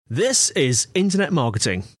This is Internet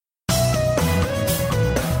Marketing.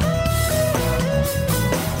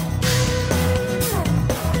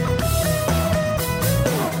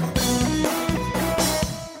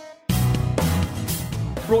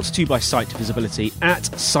 Brought to you by Site Visibility at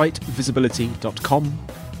sitevisibility.com.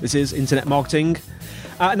 This is Internet Marketing.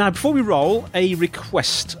 Now, before we roll, a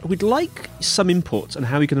request. We'd like some input on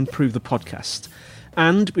how we can improve the podcast.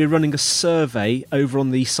 And we're running a survey over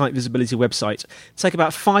on the Site Visibility website. Take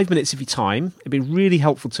about 5 minutes of your time. It'd be really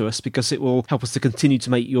helpful to us because it will help us to continue to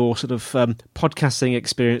make your sort of podcasting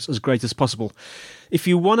experience as great as possible. If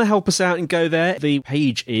you want to help us out and go there, the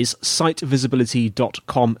page is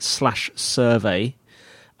sitevisibility.com/survey.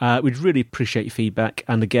 We'd really appreciate your feedback.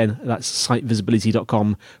 And again, that's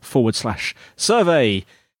sitevisibility.com/survey.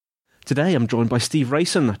 Today, I'm joined by Steve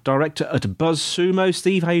Rayson, Director at BuzzSumo.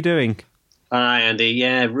 Steve, how are you doing? Hi, Andy.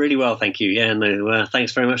 Yeah, really well, thank you. Yeah, no,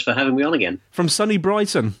 thanks very much for having me on again. From sunny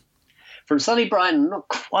Brighton. From sunny Brighton, not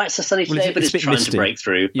quite so sunny today, but it's trying to break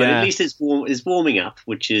through. But at least it's warming up,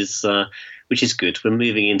 which is good. We're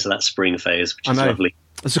moving into that spring phase, which is lovely.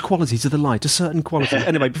 There's a quality to the light, a certain quality.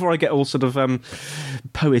 Anyway, before I get all sort of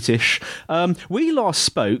poetish, we last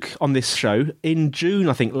spoke on this show in June,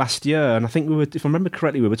 I think, last year. And I think we were, if I remember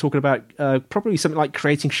correctly, we were talking about probably something like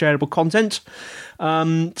creating shareable content.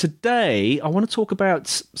 Today, I want to talk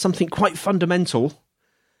about something quite fundamental,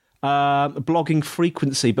 blogging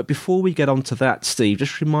frequency. But before we get on to that, Steve,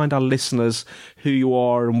 just remind our listeners who you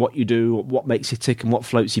are and what you do, what makes you tick and what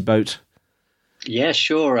floats your boat. Yeah,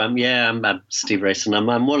 sure. I'm Steve Rayson.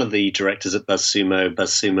 I'm one of the directors at BuzzSumo.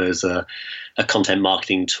 BuzzSumo is a content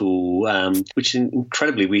marketing tool, which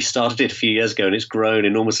incredibly, we started it a few years ago and it's grown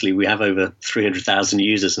enormously. We have over 300,000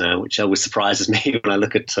 users now, which always surprises me when I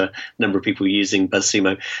look at the number of people using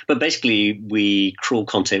BuzzSumo. But basically, we crawl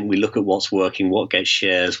content, we look at what's working, what gets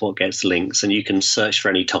shares, what gets links, and you can search for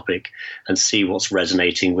any topic and see what's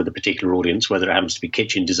resonating with a particular audience, whether it happens to be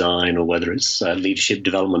kitchen design or whether it's leadership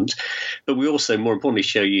development. But we also, more importantly,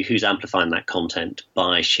 show you who's amplifying that content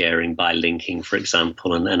by sharing, by linking, for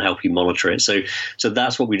example, and help you monitor it. So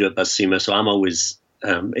that's what we do at BuzzSumo. So I'm always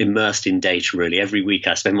immersed in data, really. Every week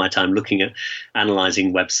I spend my time looking at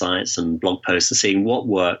analysing websites and blog posts and seeing what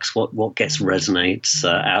works, what resonates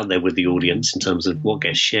out there with the audience in terms of what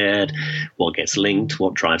gets shared, what gets linked,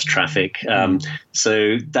 what drives traffic.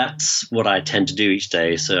 So that's what I tend to do each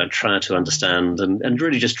day. So I try to understand and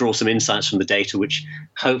really just draw some insights from the data, which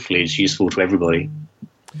hopefully is useful to everybody.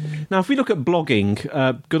 Now, if we look at blogging,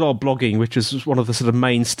 good old blogging, which is one of the sort of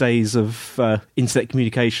mainstays of internet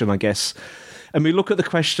communication, I guess, and we look at the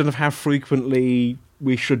question of how frequently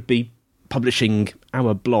we should be publishing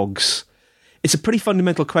our blogs, it's a pretty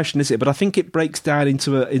fundamental question, isn't it? But I think it breaks down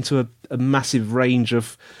into a massive range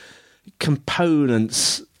of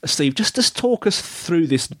components. Steve, just talk us through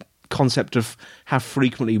this concept of how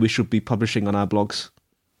frequently we should be publishing on our blogs.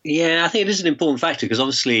 Yeah, I think it is an important factor because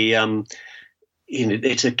obviously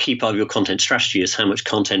it's a key part of your content strategy is how much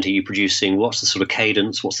content are you producing, what's the sort of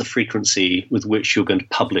cadence, what's the frequency with which you're going to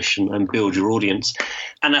publish and build your audience.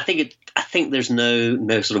 And I think there's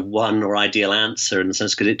no sort of one or ideal answer in the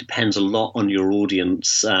sense because it depends a lot on your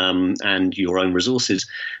audience and your own resources.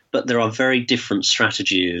 But there are very different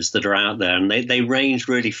strategies that are out there and they range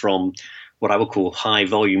really from what I would call high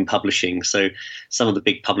volume publishing. So some of the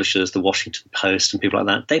big publishers, the Washington Post and people like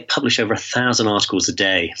that, they publish over 1,000 articles a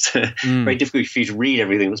day. So very difficult for you to read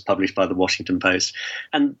everything that's published by the Washington Post.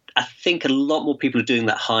 And I think a lot more people are doing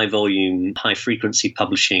that high volume, high frequency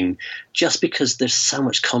publishing just because there's so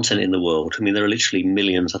much content in the world. I mean, there are literally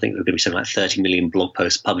millions. I think there are going to be something like 30 million blog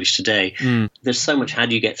posts published today. There's so much. How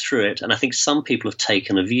do you get through it? And I think some people have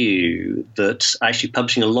taken a view that actually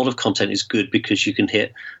publishing a lot of content is good because you can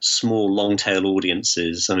hit small, long tail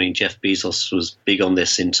audiences. I mean, Jeff Bezos was big on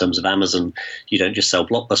this in terms of Amazon. You don't just sell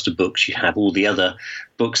blockbuster books, you have all the other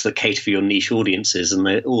books that cater for your niche audiences, and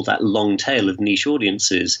all that long tail of niche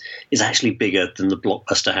audiences is actually bigger than the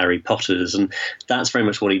blockbuster Harry Potters. And that's very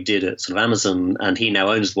much what he did at sort of Amazon, and he now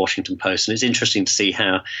owns the Washington Post. And it's interesting to see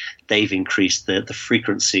how they've increased the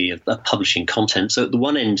frequency of publishing content. So at the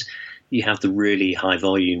one end, you have the really high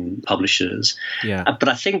volume publishers. But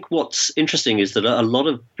I think what's interesting is that a lot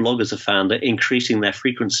of bloggers have found that increasing their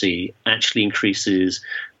frequency actually increases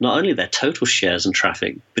not only their total shares and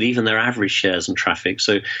traffic, but even their average shares and traffic.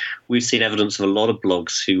 So we've seen evidence of a lot of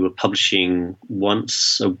blogs who are publishing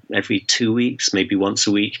once every 2 weeks, maybe once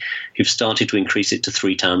a week, who've started to increase it to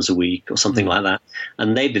 3 times a week or something like that.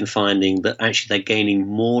 And they've been finding that actually they're gaining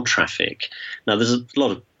more traffic. Now, there's a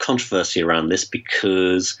lot of controversy around this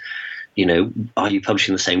because you know, are you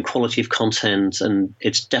publishing the same quality of content? And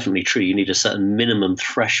it's definitely true. You need a certain minimum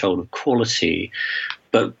threshold of quality.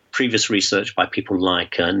 But previous research by people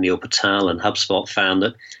like Neil Patel and HubSpot found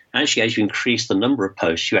that actually, as you increase the number of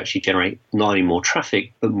posts, you actually generate not only more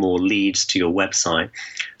traffic, but more leads to your website.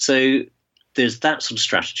 So there's that sort of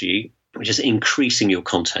strategy, which is increasing your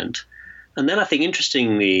content. And then I think,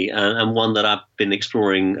 interestingly, and one that I've been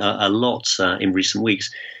exploring a lot in recent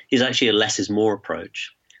weeks, is actually a less is more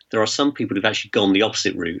approach. There are some people who've actually gone the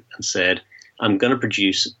opposite route and said, I'm going to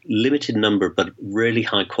produce limited number but really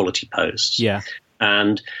high quality posts. Yeah.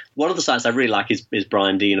 And one of the sites I really like is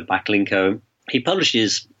Brian Dean of Backlinko. He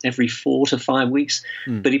publishes every 4 to 5 weeks,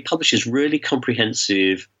 but he publishes really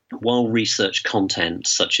comprehensive, well-researched content,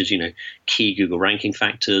 such as, key Google ranking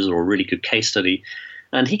factors or a really good case study.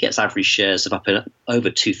 And he gets average shares of up at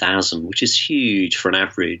over 2,000, which is huge for an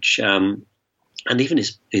average. And even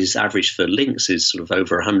his average for links is sort of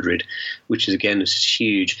over 100, which is, again, is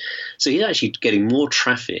huge. So he's actually getting more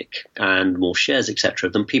traffic and more shares, etc.,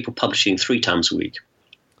 than people publishing 3 times a week.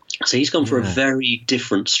 So he's gone for a very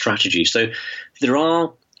different strategy. So there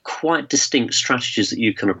are quite distinct strategies that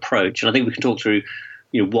you can approach. And I think we can talk through,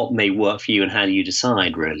 what may work for you and how do you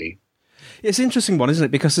decide, really. It's an interesting one, isn't it?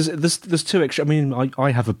 Because there's two extra. I mean, I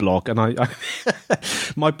have a blog, and I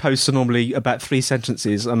my posts are normally about 3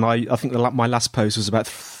 sentences, and I think my last post was about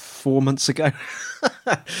 4 months ago.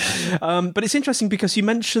 But it's interesting because you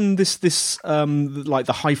mentioned this like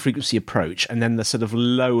the high frequency approach, and then the sort of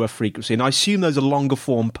lower frequency, and I assume those are longer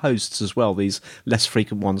form posts as well. These less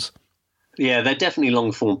frequent ones. Yeah, they're definitely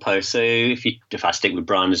long form posts. So if I stick with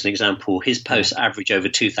Brian as an example, his posts average over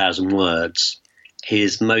 2,000 words.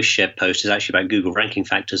 His most shared post is actually about Google ranking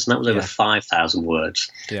factors, and that was over 5,000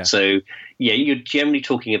 words. Yeah. So, you're generally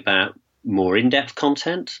talking about more in-depth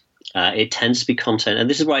content. It tends to be content, and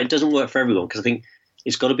this is why it doesn't work for everyone, because I think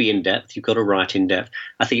it's got to be in-depth. You've got to write in-depth.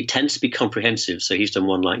 I think it tends to be comprehensive. So he's done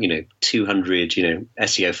one like, 200,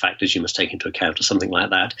 SEO factors you must take into account or something like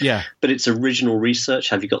that. Yeah. But it's original research.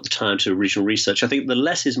 Have you got the time to original research? I think the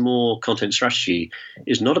less is more content strategy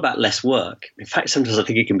is not about less work. In fact, sometimes I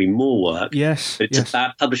think it can be more work. Yes. But it's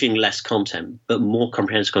about publishing less content, but more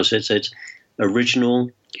comprehensive content. So it's original,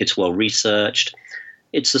 it's well researched.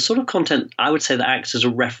 It's the sort of content I would say that acts as a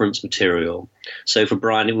reference material. So for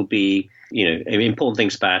Brian, it would be, important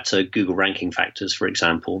things about Google ranking factors, for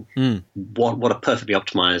example, what a perfectly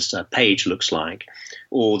optimized page looks like,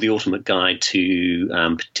 or the ultimate guide to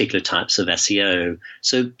particular types of SEO.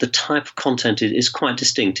 So the type of content is quite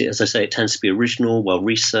distinct. As I say, it tends to be original,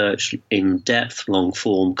 well-researched, in-depth,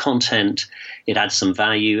 long-form content. It adds some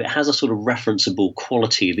value. It has a sort of referenceable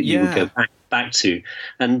quality that you would go back to.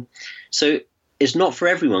 And so it's not for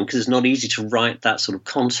everyone because it's not easy to write that sort of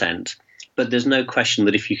content. But there's no question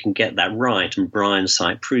that if you can get that right, and Brian's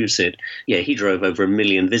site proves it, he drove over 1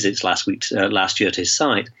 million visits last year to his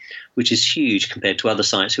site, which is huge compared to other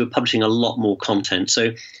sites who are publishing a lot more content.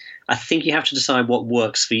 So I think you have to decide what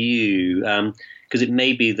works for you, because it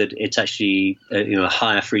may be that it's actually a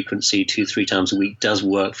higher frequency, 2-3 times a week does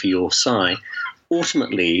work for your site.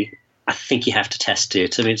 Ultimately, I think you have to test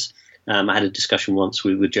it. I mean, I had a discussion once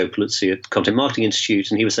with Joe Paluzzi at the Content Marketing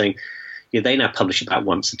Institute, and he was saying, they now publish about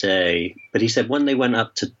once a day. But he said when they went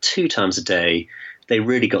up to 2 times a day, they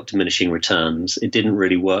really got diminishing returns. It didn't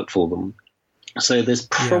really work for them. So there's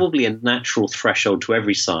probably a natural threshold to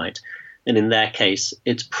every site. And in their case,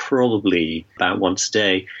 it's probably about once a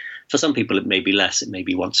day. For some people, it may be less. It may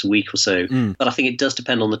be once a week or so. But I think it does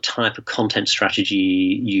depend on the type of content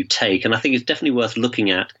strategy you take. And I think it's definitely worth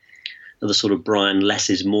looking at the sort of Brian less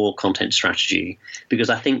is more content strategy, because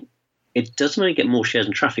I think it doesn't only get more shares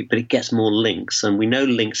and traffic, but it gets more links. And we know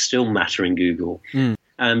links still matter in Google.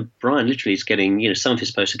 And Brian literally is getting, some of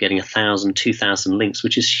his posts are getting 1,000, 2,000 links,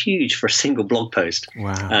 which is huge for a single blog post.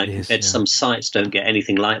 Wow. Some sites don't get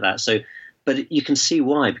anything like that. So, but you can see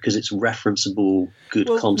why, because it's referenceable, good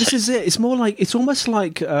content. This is it. It's almost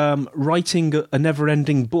like writing a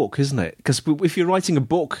never-ending book, isn't it? Because if you're writing a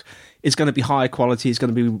book, it's going to be higher quality, it's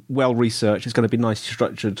going to be well-researched, it's going to be nicely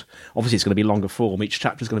structured. Obviously, it's going to be longer form. Each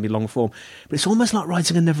chapter is going to be long form. But it's almost like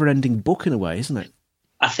writing a never-ending book in a way, isn't it?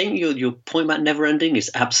 I think your point about never-ending is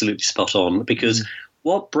absolutely spot on, because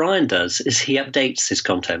what Brian does is he updates his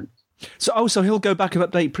content. So he'll go back and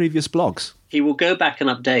update previous blogs? He will go back and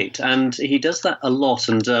update, and he does that a lot.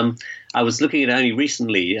 And I was looking at it only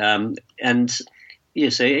recently, so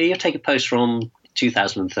he'll take a post from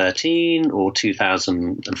 2013 or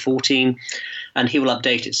 2014, and he will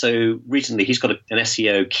update it. So recently he's got an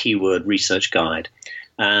SEO keyword research guide,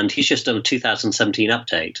 and he's just done a 2017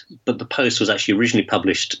 update, but the post was actually originally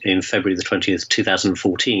published in February the 20th,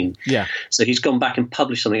 2014. Yeah. So he's gone back and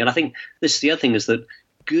published something. And I think this is the other thing, is that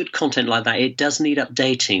good content like that, it does need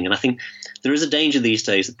updating. And I think there is a danger these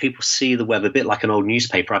days that people see the web a bit like an old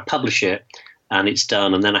newspaper. I publish it and it's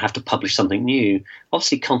done, and then I have to publish something new.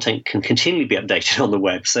 Obviously, content can continually be updated on the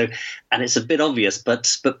web, and it's a bit obvious,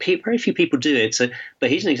 but very few people do it. So, but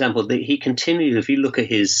here's an example that he continually, if you look at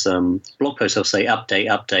his blog post, he'll say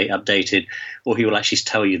updated, or he will actually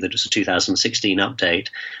tell you that it's a 2016 update.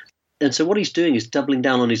 And so what he's doing is doubling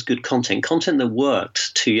down on his good content that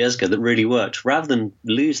worked 2 years ago, that really worked. Rather than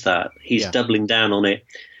lose that, he's doubling down on it.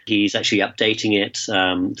 He's actually updating it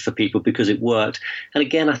for people because it worked. And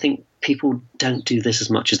again, I think people don't do this as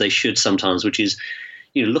much as they should sometimes, which is,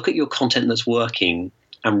 look at your content that's working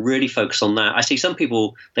and really focus on that. I see some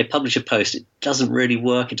people, they publish a post, it doesn't really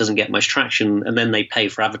work, it doesn't get much traction, and then they pay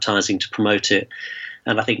for advertising to promote it.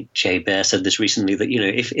 And I think Jay Baer said this recently, that,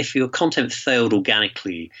 if your content failed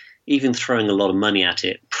organically, even throwing a lot of money at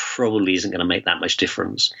it probably isn't going to make that much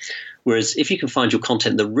difference. Whereas if you can find your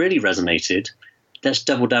content that really resonated, let's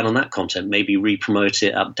double down on that content, maybe re-promote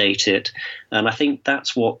it, update it. And I think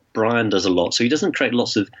that's what Brian does a lot. So he doesn't create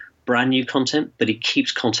lots of brand new content, but he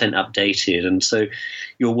keeps content updated. And so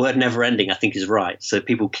your word never ending, I think, is right. So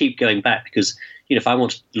people keep going back because, if I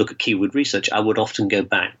want to look at keyword research, I would often go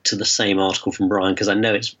back to the same article from Brian because I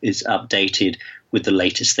know it's updated with the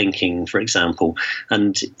latest thinking, for example.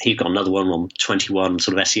 And he's got another one on 21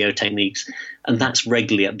 sort of SEO techniques, and that's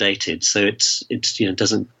regularly updated. So it's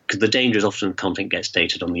doesn't, because the danger is often content gets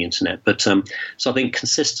dated on the internet. But so I think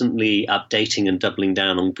consistently updating and doubling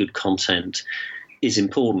down on good content is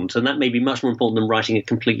important, and that may be much more important than writing a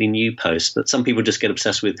completely new post. But some people just get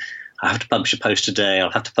obsessed with, I have to publish a post today,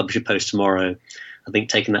 I'll have to publish a post tomorrow. I think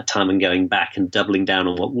taking that time and going back and doubling down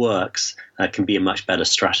on what works can be a much better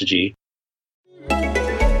strategy.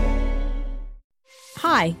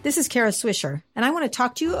 Hi, this is Kara Swisher, and I want to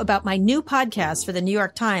talk to you about my new podcast for the New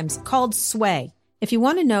York Times called Sway. If you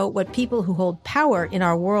want to know what people who hold power in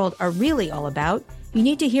our world are really all about, you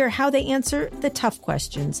need to hear how they answer the tough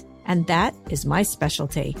questions. And that is my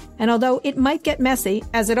specialty. And although it might get messy,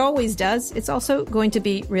 as it always does, it's also going to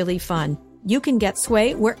be really fun. You can get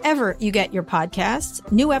Sway wherever you get your podcasts.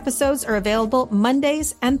 New episodes are available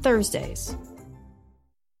Mondays and Thursdays.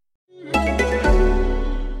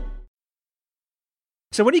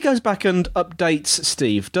 So when he goes back and updates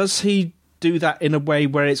Steve, does he do that in a way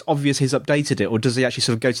where it's obvious he's updated it, or does he actually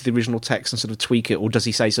sort of go to the original text and sort of tweak it, or does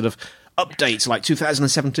he say sort of updates like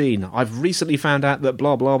 2017, I've recently found out that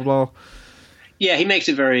blah, blah, blah? Yeah, he makes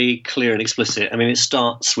it very clear and explicit. I mean, it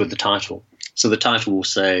starts with the title. So the title will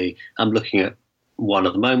say, I'm looking at one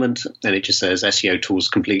at the moment, and it just says SEO Tools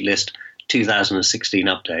Complete List 2016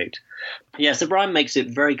 update. Yeah, so Brian makes it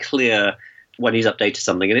very clear when he's updated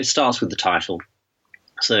something, and it starts with the title.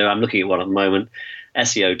 So I'm looking at one at the moment,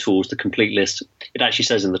 SEO Tools, the Complete List. It actually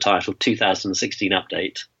says in the title, 2016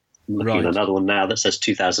 update. I'm looking at another one now that says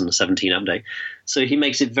 2017 update. So he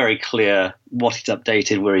makes it very clear what he's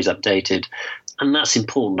updated, where he's updated. And that's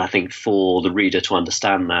important, I think, for the reader to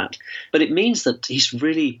understand that. But it means that he's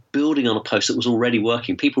really building on a post that was already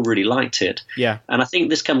working. People really liked it. Yeah. And I think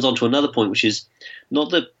this comes on to another point, which is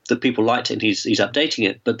not that people liked it and he's updating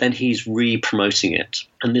it, but then he's re-promoting it.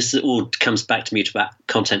 And this all comes back to me about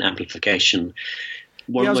content amplification.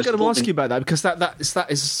 I was going to ask you about that, because that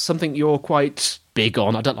is something you're quite big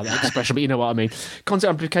on. I don't like that expression, but you know what I mean. Content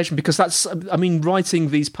amplification, because writing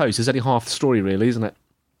these posts is only half the story, really, isn't it?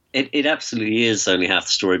 It absolutely is only half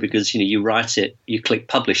the story, because you write it, you click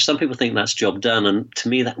publish. Some people think that's job done, and to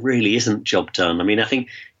me that really isn't job done. I mean, I think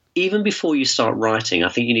even before you start writing, I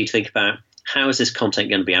think you need to think about, how is this content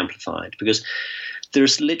going to be amplified? Because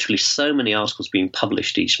there's literally so many articles being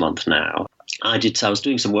published each month now. I was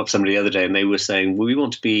doing some work for somebody the other day, and they were saying, well, we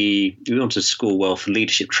want to score well for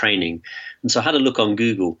leadership training. And so I had a look on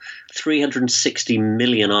Google, 360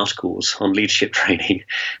 million articles on leadership training.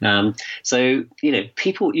 So,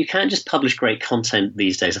 people, you can't just publish great content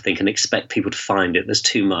these days, I think, and expect people to find it. There's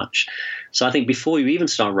too much. So I think before you even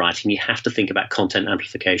start writing, you have to think about content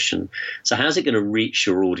amplification. So how's it going to reach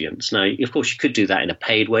your audience? Now, of course, you could do that in a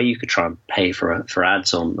paid way. You could try and pay for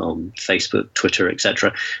ads on Facebook, Twitter,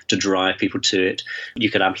 etc., to drive people to it. You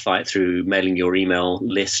could amplify it through mailing your email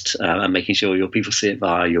list and making sure your people see it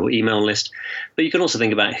via your email list. But you can also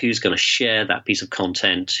think about who's going to share that piece of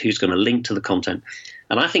content, who's going to link to the content.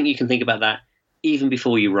 And I think you can think about that even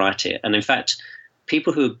before you write it. And in fact,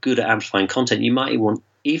 people who are good at amplifying content, you might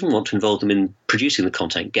even want to involve them in producing the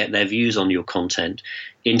content, get their views on your content,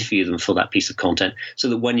 interview them for that piece of content, so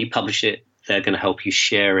that when you publish it, they're going to help you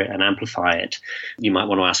share it and amplify it. You might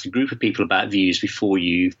want to ask a group of people about views before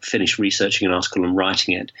you finish researching an article and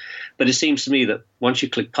writing it. But it seems to me that once you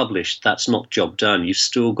click publish, that's not job done. You've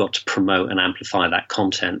still got to promote and amplify that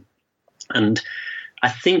content. And I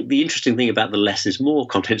think the interesting thing about the less is more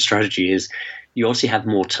content strategy is you obviously have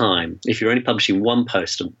more time. If you're only publishing one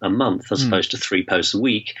post a month as opposed to 3 posts a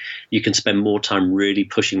week, you can spend more time really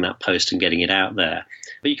pushing that post and getting it out there.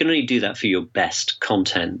 But you can only do that for your best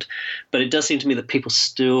content. But it does seem to me that people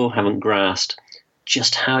still haven't grasped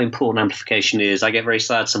just how important amplification is. I get very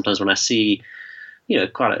sad sometimes when I see,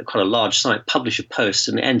 quite a large site publish a post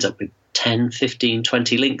and it ends up with 10, 15,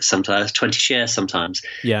 20 links sometimes, 20 shares sometimes.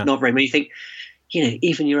 Yeah. Not very many. You think,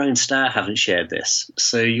 even your own staff haven't shared this.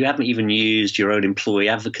 So you haven't even used your own employee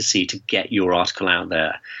advocacy to get your article out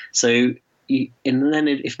there. So, and then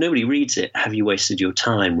if nobody reads it, have you wasted your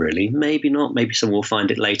time, really? Maybe not. Maybe someone will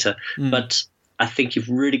find it later. But I think you've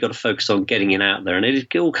really got to focus on getting it out there. And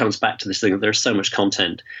it all comes back to this thing that there's so much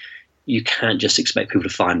content. You can't just expect people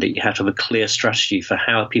to find it. You have to have a clear strategy for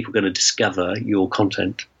how are people going to discover your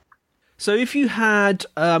content. So if you had,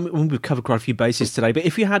 we've covered quite a few bases today, but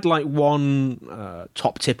if you had like one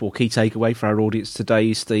top tip or key takeaway for our audience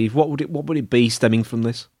today, Steve, what would it be stemming from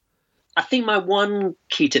this? I think my one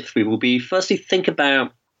key tip for people will be, firstly, think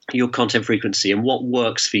about your content frequency and what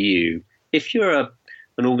works for you. If you're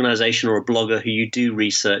an organization or a blogger who you do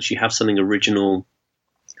research, you have something original,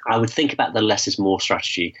 I would think about the less is more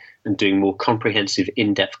strategy and doing more comprehensive,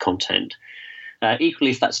 in-depth content. Equally,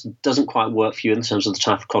 if that doesn't quite work for you in terms of the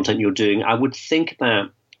type of content you're doing, I would think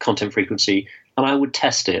about content frequency and I would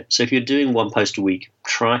test it. So if you're doing 1 post a week,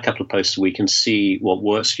 try a couple of posts a week and see what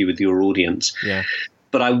works for you with your audience. Yeah.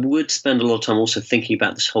 But I would spend a lot of time also thinking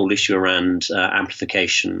about this whole issue around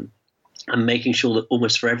amplification and making sure that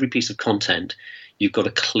almost for every piece of content, you've got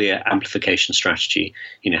a clear amplification strategy.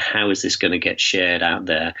 How is this going to get shared out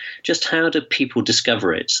there? Just how do people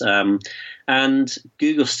discover it? And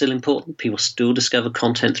Google's still important. People still discover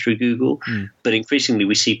content through Google. But increasingly,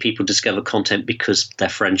 we see people discover content because their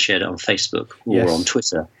friends shared it on Facebook or on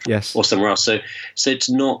Twitter or somewhere else. So it's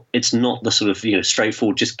not the sort of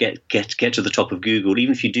straightforward, just get to the top of Google.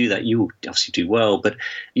 Even if you do that, you will obviously do well. But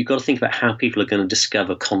you've got to think about how people are going to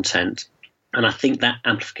discover content. And I think that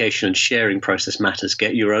amplification and sharing process matters.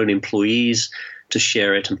 Get your own employees to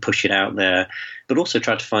share it and push it out there, but also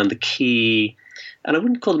try to find the key, and I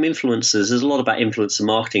wouldn't call them influencers. There's a lot about influencer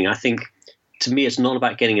marketing. I think, to me, it's not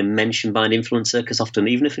about getting a mention by an influencer, because often,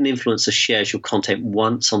 even if an influencer shares your content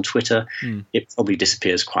once on Twitter, it probably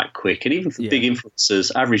disappears quite quick. And even for big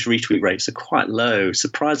influencers, average retweet rates are quite low,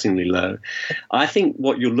 surprisingly low. I think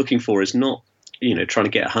what you're looking for is not trying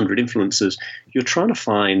to get 100 influencers. You're trying to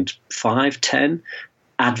find 5, 10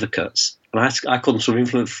 advocates. And I call them sort of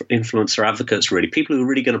influencer advocates, really. People who are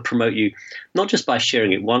really going to promote you, not just by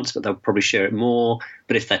sharing it once, but they'll probably share it more.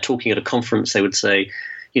 But if they're talking at a conference, they would say,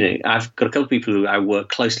 I've got a couple of people who I work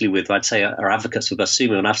closely with, who I'd say are advocates for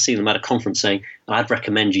BuzzSumo, and I've seen them at a conference saying, I'd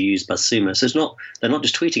recommend you use BuzzSumo. So they're not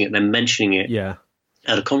just tweeting it, they're mentioning it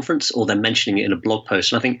at a conference, or they're mentioning it in a blog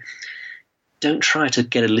post. And I think, don't try to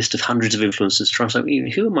get a list of hundreds of influencers. Try to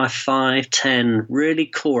say, who are my 5, 10 really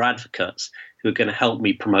core advocates who are going to help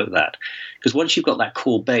me promote that? Because once you've got that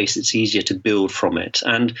core base, it's easier to build from it.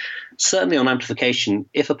 And certainly on amplification,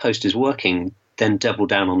 if a post is working, then double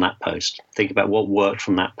down on that post. Think about what worked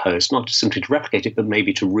from that post, not just simply to replicate it, but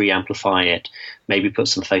maybe to re-amplify it, maybe put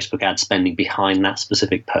some Facebook ad spending behind that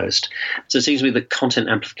specific post. So it seems to me that content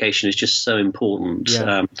amplification is just so important.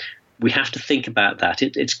 Yeah. We have to think about that.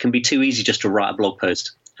 It can be too easy just to write a blog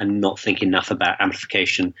post and not think enough about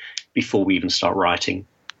amplification before we even start writing.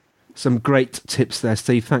 Some great tips there,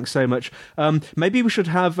 Steve. Thanks so much. Maybe we should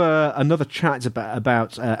have another chat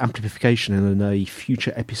about amplification in a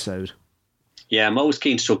future episode. Yeah, I'm always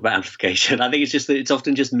keen to talk about amplification. I think it's just that it's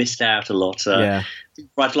often just missed out a lot. Write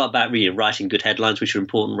a lot about writing good headlines, which are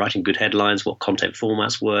important. Writing good headlines, what content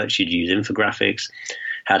formats work, should you use infographics,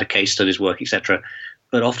 how do case studies work, etc.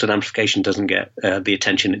 But often amplification doesn't get the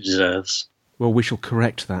attention it deserves. Well, we shall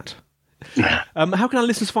correct that. How can our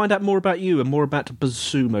listeners find out more about you and more about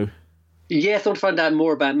BuzzSumo? Yeah, if they want to find out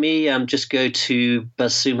more about me, just go to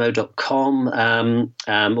buzzsumo.com,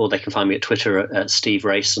 or they can find me at Twitter at Steve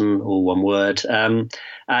Rayson, all one word. And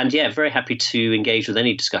very happy to engage with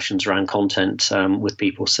any discussions around content with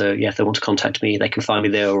people. So if they want to contact me, they can find me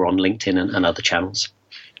there or on LinkedIn and other channels.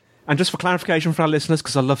 And just for clarification for our listeners,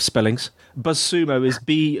 because I love spellings, BuzzSumo is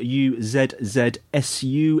BUZZSUMO,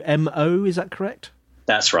 is that correct?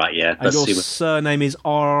 That's right, yeah. And your surname is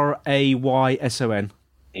Rayson.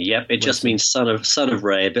 Yep, it just means son of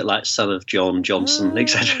Ray, a bit like son of John Johnson,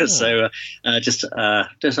 etc. So there's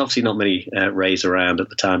obviously not many Rays around at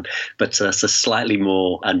the time, but so slightly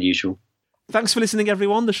more unusual. Thanks for listening,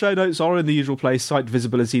 everyone. The show notes are in the usual place,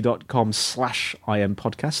 sitevisibility.com/IM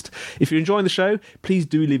podcast. If you're enjoying the show, please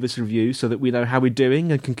do leave us a review so that we know how we're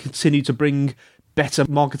doing and can continue to bring better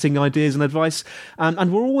marketing ideas and advice.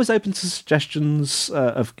 And we're always open to suggestions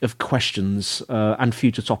of questions and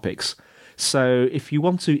future topics. So if you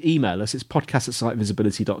want to email us, it's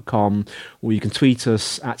podcast@sitevisibility.com, or you can tweet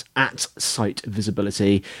us at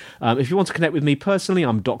 @sitevisibility. If you want to connect with me personally,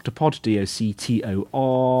 I'm Dr. Pod,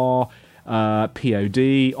 DOCTOR,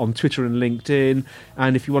 POD, on Twitter and LinkedIn.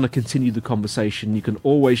 And if you want to continue the conversation, you can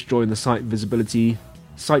always join the Site Visibility,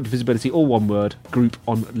 all one word, group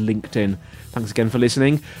on LinkedIn. Thanks again for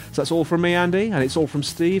listening. So that's all from me, Andy, and it's all from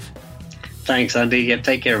Steve. Thanks, Andy. Yep,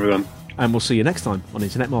 take care, everyone. And we'll see you next time on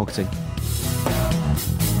Internet Marketing.